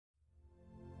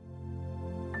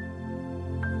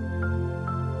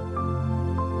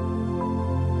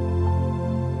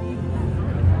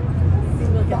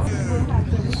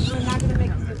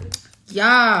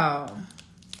Y'all,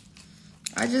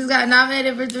 I just got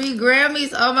nominated for 3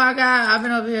 Grammys. Oh my God, I've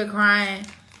been over here crying.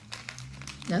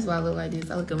 That's why I look like this.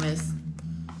 I look a mess.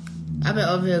 I've been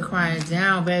over here crying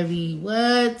down, baby.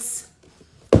 What?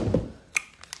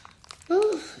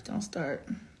 Oof, don't start.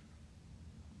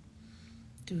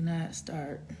 Do not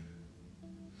start.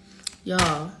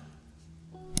 Y'all.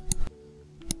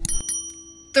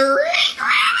 3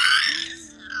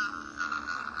 Grammys!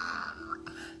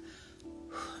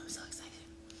 I'm so excited.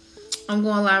 I'm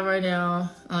going live right now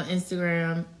on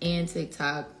Instagram and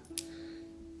TikTok.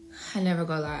 I never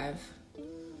go live,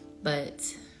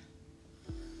 but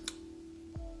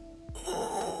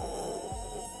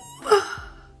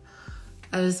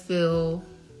I just feel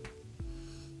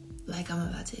like I'm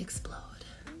about to explode.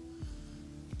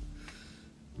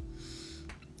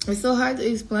 It's so hard to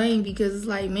explain because it's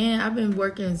like, man, I've been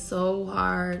working so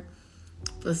hard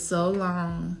for so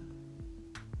long.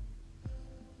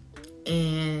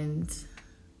 And,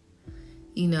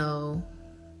 you know,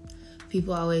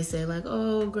 people always say like,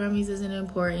 oh, Grammys isn't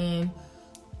important.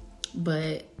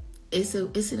 But it's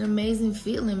an amazing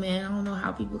feeling, man. I don't know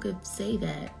how people could say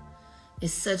that.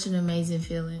 It's such an amazing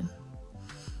feeling.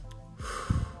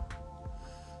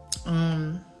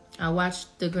 I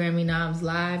watched the Grammy noms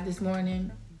live this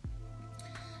morning.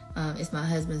 It's my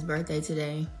husband's birthday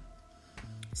today.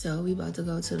 So we about to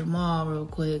go to the mall real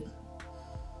quick.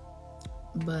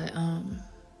 But,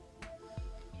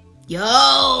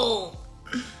 yo!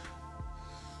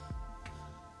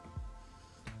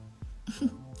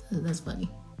 That's funny.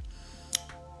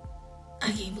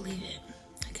 I can't believe it.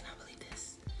 I cannot believe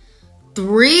this.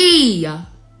 3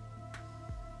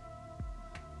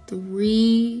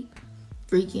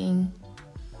 freaking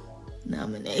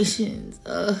nominations.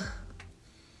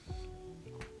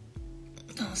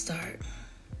 Don't start.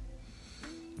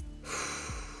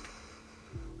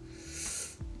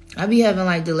 I be having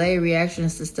like delayed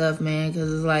reactions to stuff, man,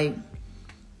 because it's like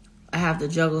I have to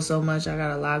juggle so much. I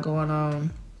got a lot going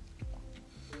on.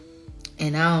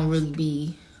 And I don't really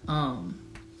be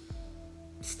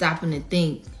stopping to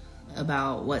think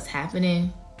about what's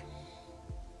happening.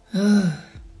 But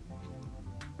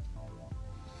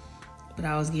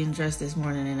I was getting dressed this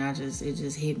morning and it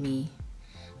just hit me.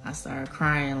 I started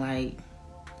crying. Like,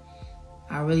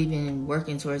 I've really been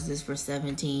working towards this for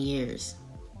 17 years.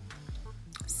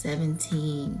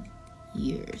 17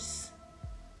 years.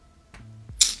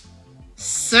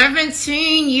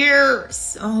 17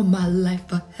 years. All my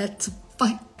life I had to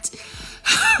fight.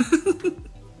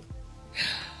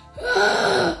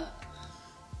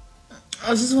 I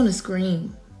just want to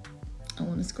scream. I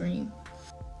want to scream.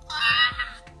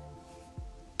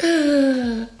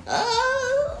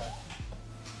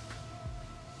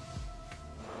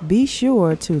 Be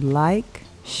sure to like,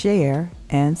 share,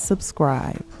 and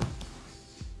subscribe.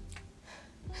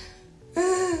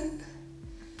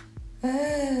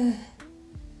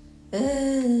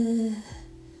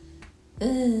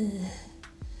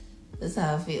 That's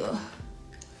how I feel.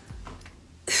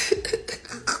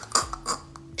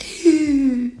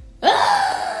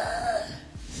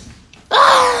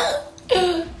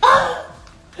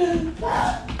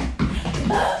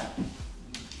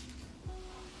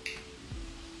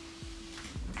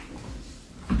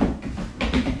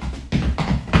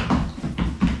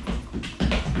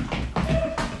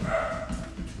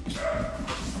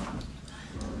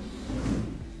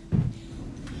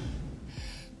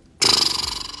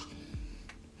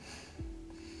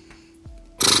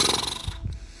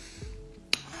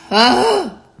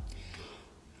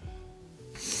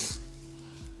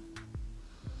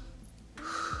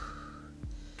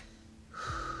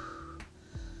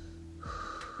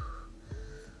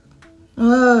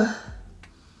 I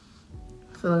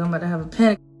feel like I'm about to have a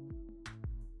panic.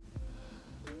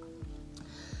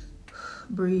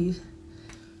 Breathe.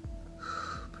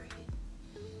 Breathe.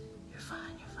 You're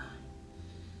fine. You're fine.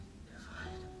 You're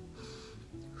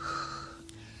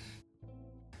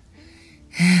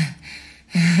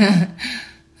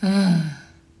fine.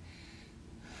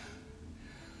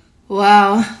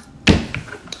 Wow.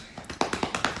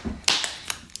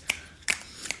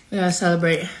 We gotta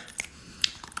celebrate.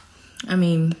 I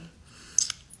mean,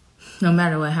 no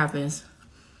matter what happens,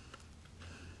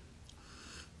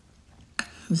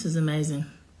 this is amazing.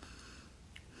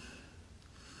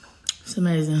 It's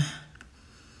amazing. You're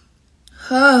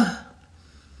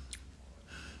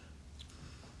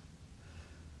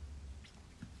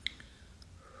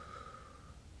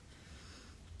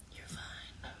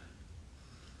fine.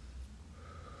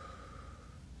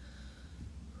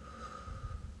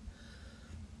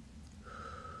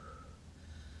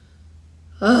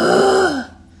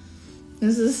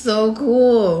 This is so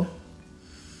cool.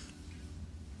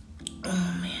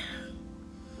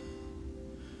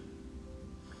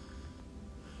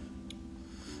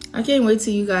 I can't wait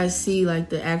till you guys see like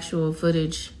the actual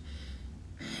footage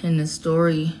and the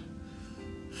story.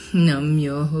 No,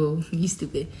 yo, you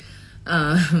stupid.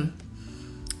 I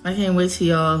can't wait till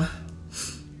y'all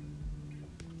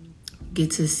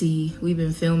get to see. We've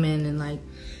been filming and like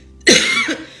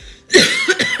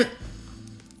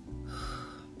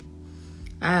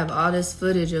I have all this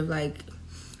footage of like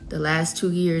the last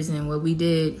 2 years and what we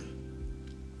did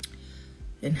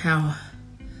and how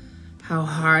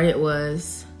hard it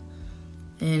was,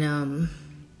 and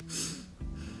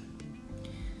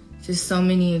just so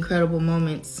many incredible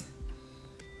moments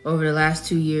over the last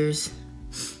 2 years.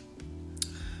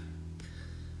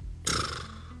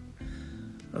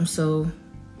 I'm so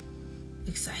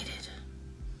excited.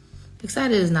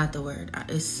 Excited is not the word.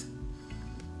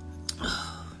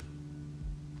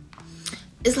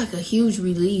 It's like a huge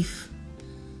relief,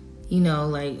 you know,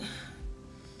 like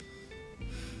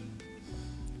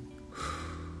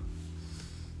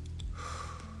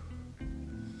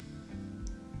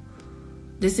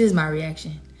this is my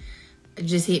reaction. It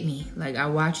just hit me. Like I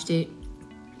watched it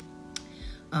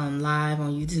live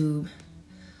on YouTube.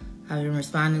 I've been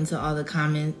responding to all the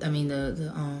comments. I mean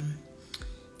the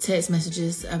text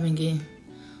messages I've been getting.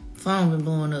 Phone been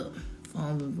blowing up.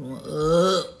 Phone been blowing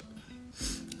up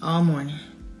all morning.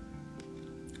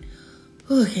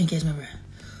 Oh, I can't catch my breath.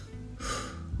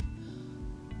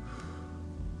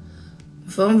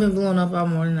 Phone been blowing up all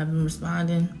morning. I've been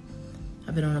responding.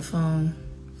 I've been on the phone.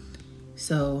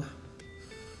 So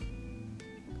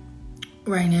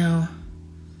right now,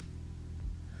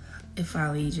 it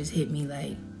finally just hit me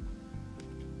like,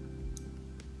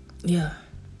 yeah,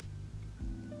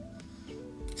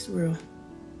 it's real.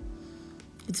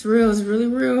 It's real. It's really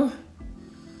real.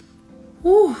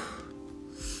 Woo.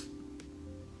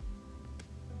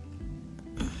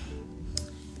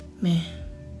 Man,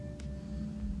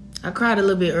 I cried a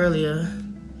little bit earlier.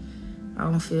 I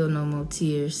don't feel no more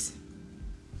tears.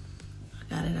 I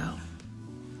got it out.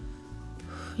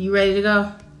 You ready to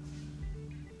go?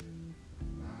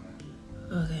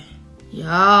 Okay.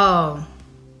 Y'all.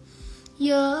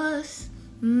 Yours,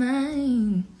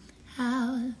 mine,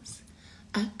 ours.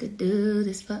 I could do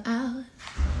this for hours.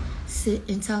 Sit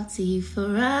and talk to you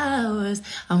for hours.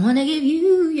 I wanna give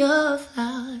you your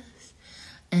flowers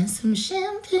and some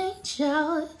champagne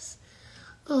showers.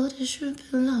 Oh, the shrimp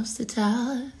and lobster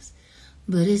towers.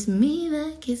 But it's me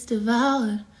that gets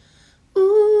devoured.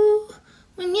 Ooh,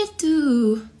 when you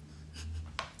do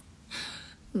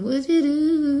what you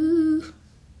do,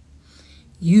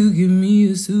 you give me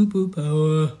a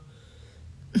superpower.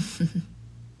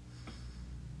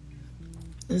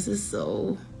 This is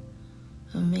so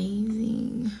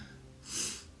amazing.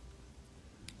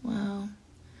 Wow.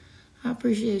 I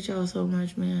appreciate y'all so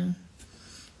much, man.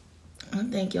 I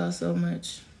thank y'all so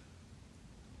much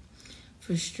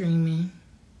for streaming,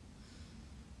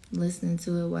 listening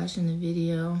to it, watching the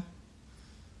video.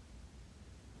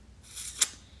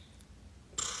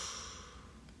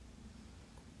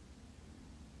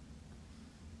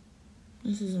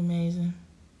 This is amazing.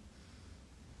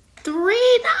 3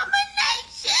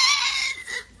 nominations!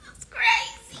 That's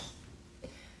crazy.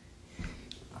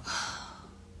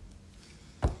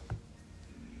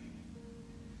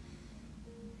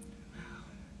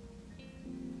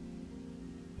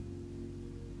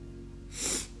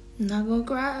 I'm not gonna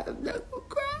cry. I'm not gonna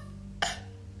cry.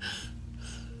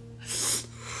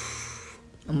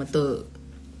 I'm a thug.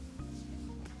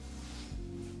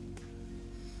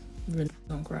 Really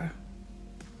don't cry.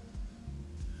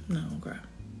 No, don't cry.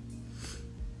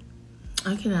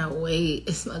 I cannot wait.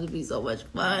 It's about to be so much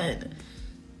fun.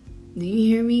 Do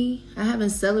you hear me? I haven't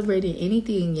celebrated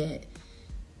anything yet.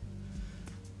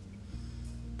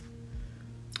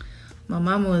 My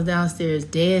mama was downstairs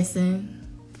dancing.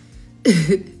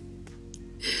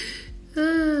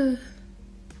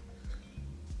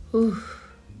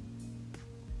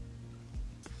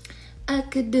 I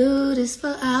could do this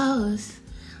for hours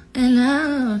and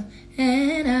hours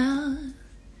and hours.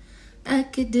 I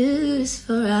could do this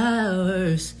for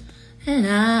hours and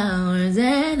hours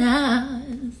and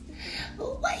hours.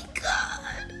 Oh my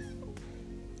God.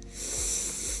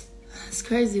 It's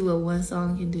crazy what one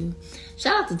song can do.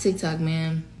 Shout out to TikTok,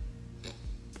 man.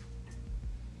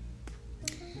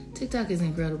 TikTok is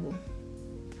incredible.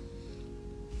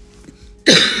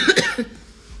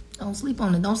 Don't sleep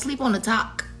on it. Don't sleep on the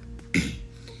talk.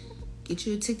 Get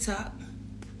you a TikTok.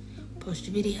 Post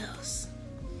your videos.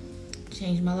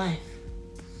 Changed my life.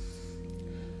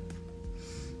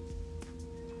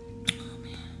 Oh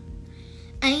man.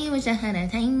 I wish I had a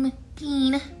time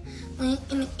machine.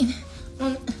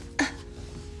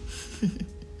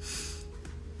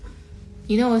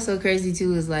 You know what's so crazy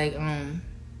too is like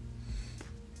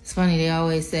It's funny, they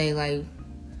always say, like,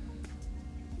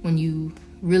 when you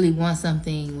really want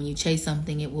something, when you chase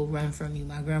something, it will run from you.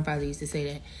 My grandfather used to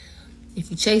say that.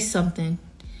 If you chase something,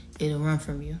 it'll run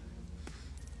from you.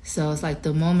 So it's like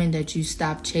the moment that you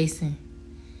stop chasing.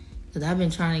 Because I've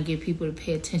been trying to get people to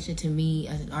pay attention to me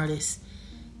as an artist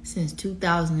since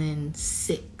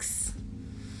 2006.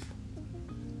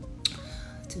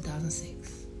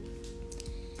 2006.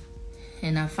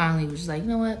 And I finally was just like, you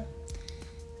know what?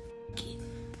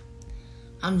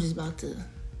 I'm just about to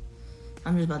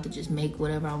just make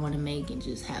whatever I want to make and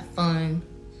just have fun.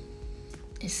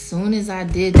 As soon as I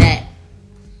did that,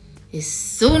 as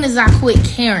soon as I quit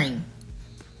caring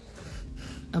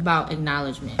about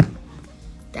acknowledgement,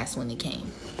 that's when it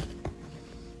came.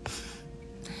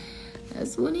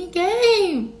 That's when it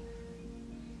came.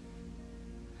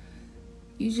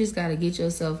 You just gotta get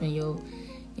yourself in your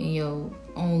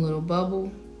own little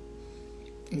bubble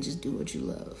and just do what you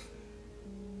love.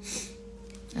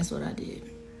 That's what I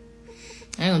did.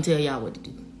 I ain't gonna tell y'all what to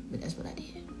do, but that's what I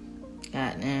did.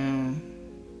 Goddamn.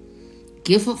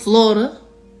 Gifford, Florida,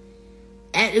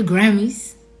 at the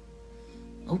Grammys.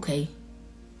 Okay.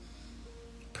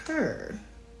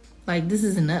 Like, this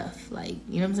is enough. Like,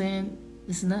 you know what I'm saying?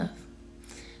 This is enough.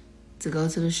 To go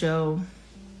to the show.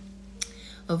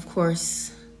 Of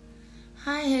course.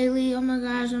 Hi, Haley. Oh my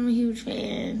gosh, I'm a huge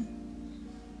fan.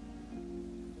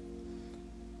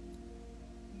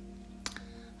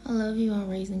 I love you on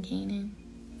Raising Canaan.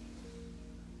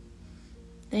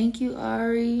 Thank you,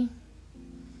 Ari.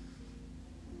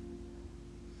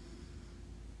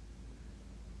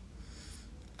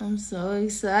 I'm so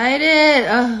excited.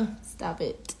 Oh, stop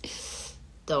it.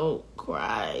 Don't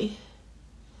cry.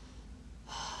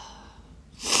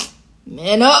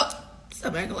 Man up.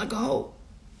 Stop acting like a hoe.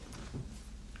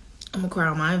 I'm gonna cry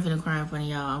on I ain't finna cry in front of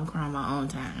y'all. I'm crying on my own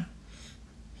time.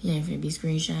 You ain't finna be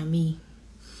screenshotting me.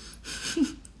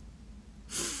 I'm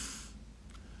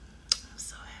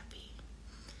so happy.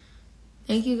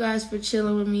 Thank you guys for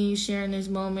chilling with me, sharing this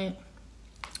moment.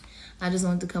 I just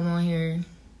wanted to come on here,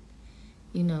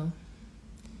 you know,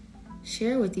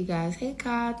 share with you guys. Hey,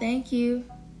 Kyle, thank you.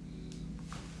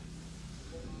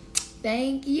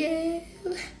 Thank you.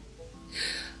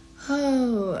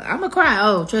 Oh, I'm gonna cry.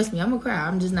 Oh, trust me, I'm gonna cry.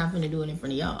 I'm just not finna do it in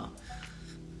front of y'all.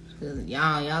 Cause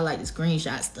y'all like the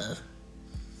screenshot stuff.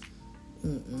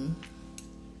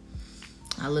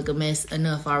 I look a mess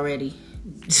enough already.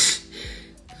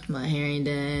 My hair ain't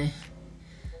done.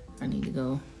 I need to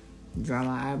go draw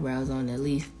my eyebrows on at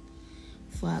least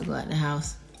before I go out the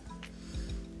house.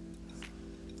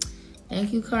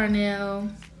 Thank you,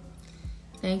 Carnell.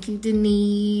 Thank you,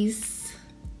 Denise.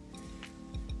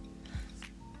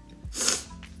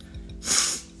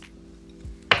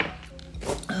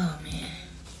 Oh, man.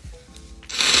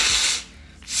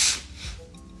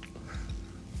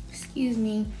 Excuse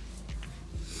me.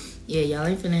 Yeah, y'all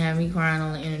ain't finna have me crying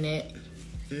on the internet.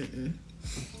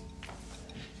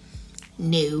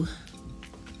 No.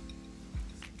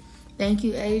 Thank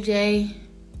you, AJ.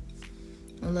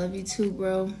 I love you too,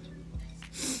 bro.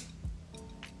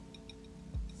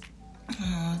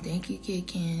 Oh, thank you, Kid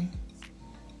Ken.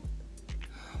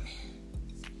 Oh, man.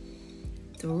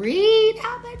 3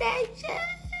 nominations.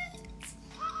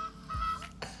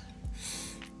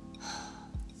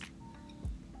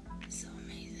 So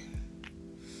amazing.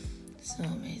 So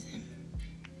amazing.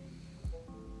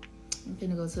 I'm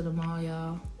gonna go to the mall,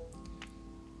 y'all.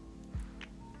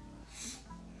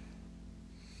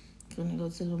 Gonna go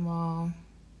to the mall.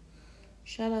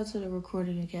 Shout out to the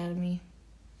Recording Academy.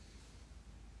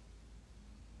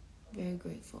 Very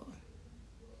grateful.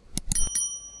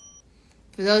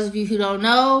 For those of you who don't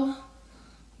know,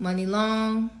 Money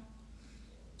Long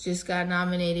just got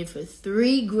nominated for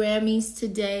 3 Grammys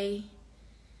today.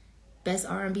 Best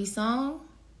R&B Song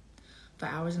for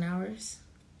Hours and Hours.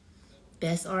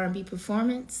 Best R&B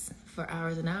Performance for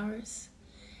Hours and Hours.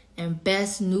 And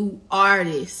Best New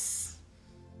Artist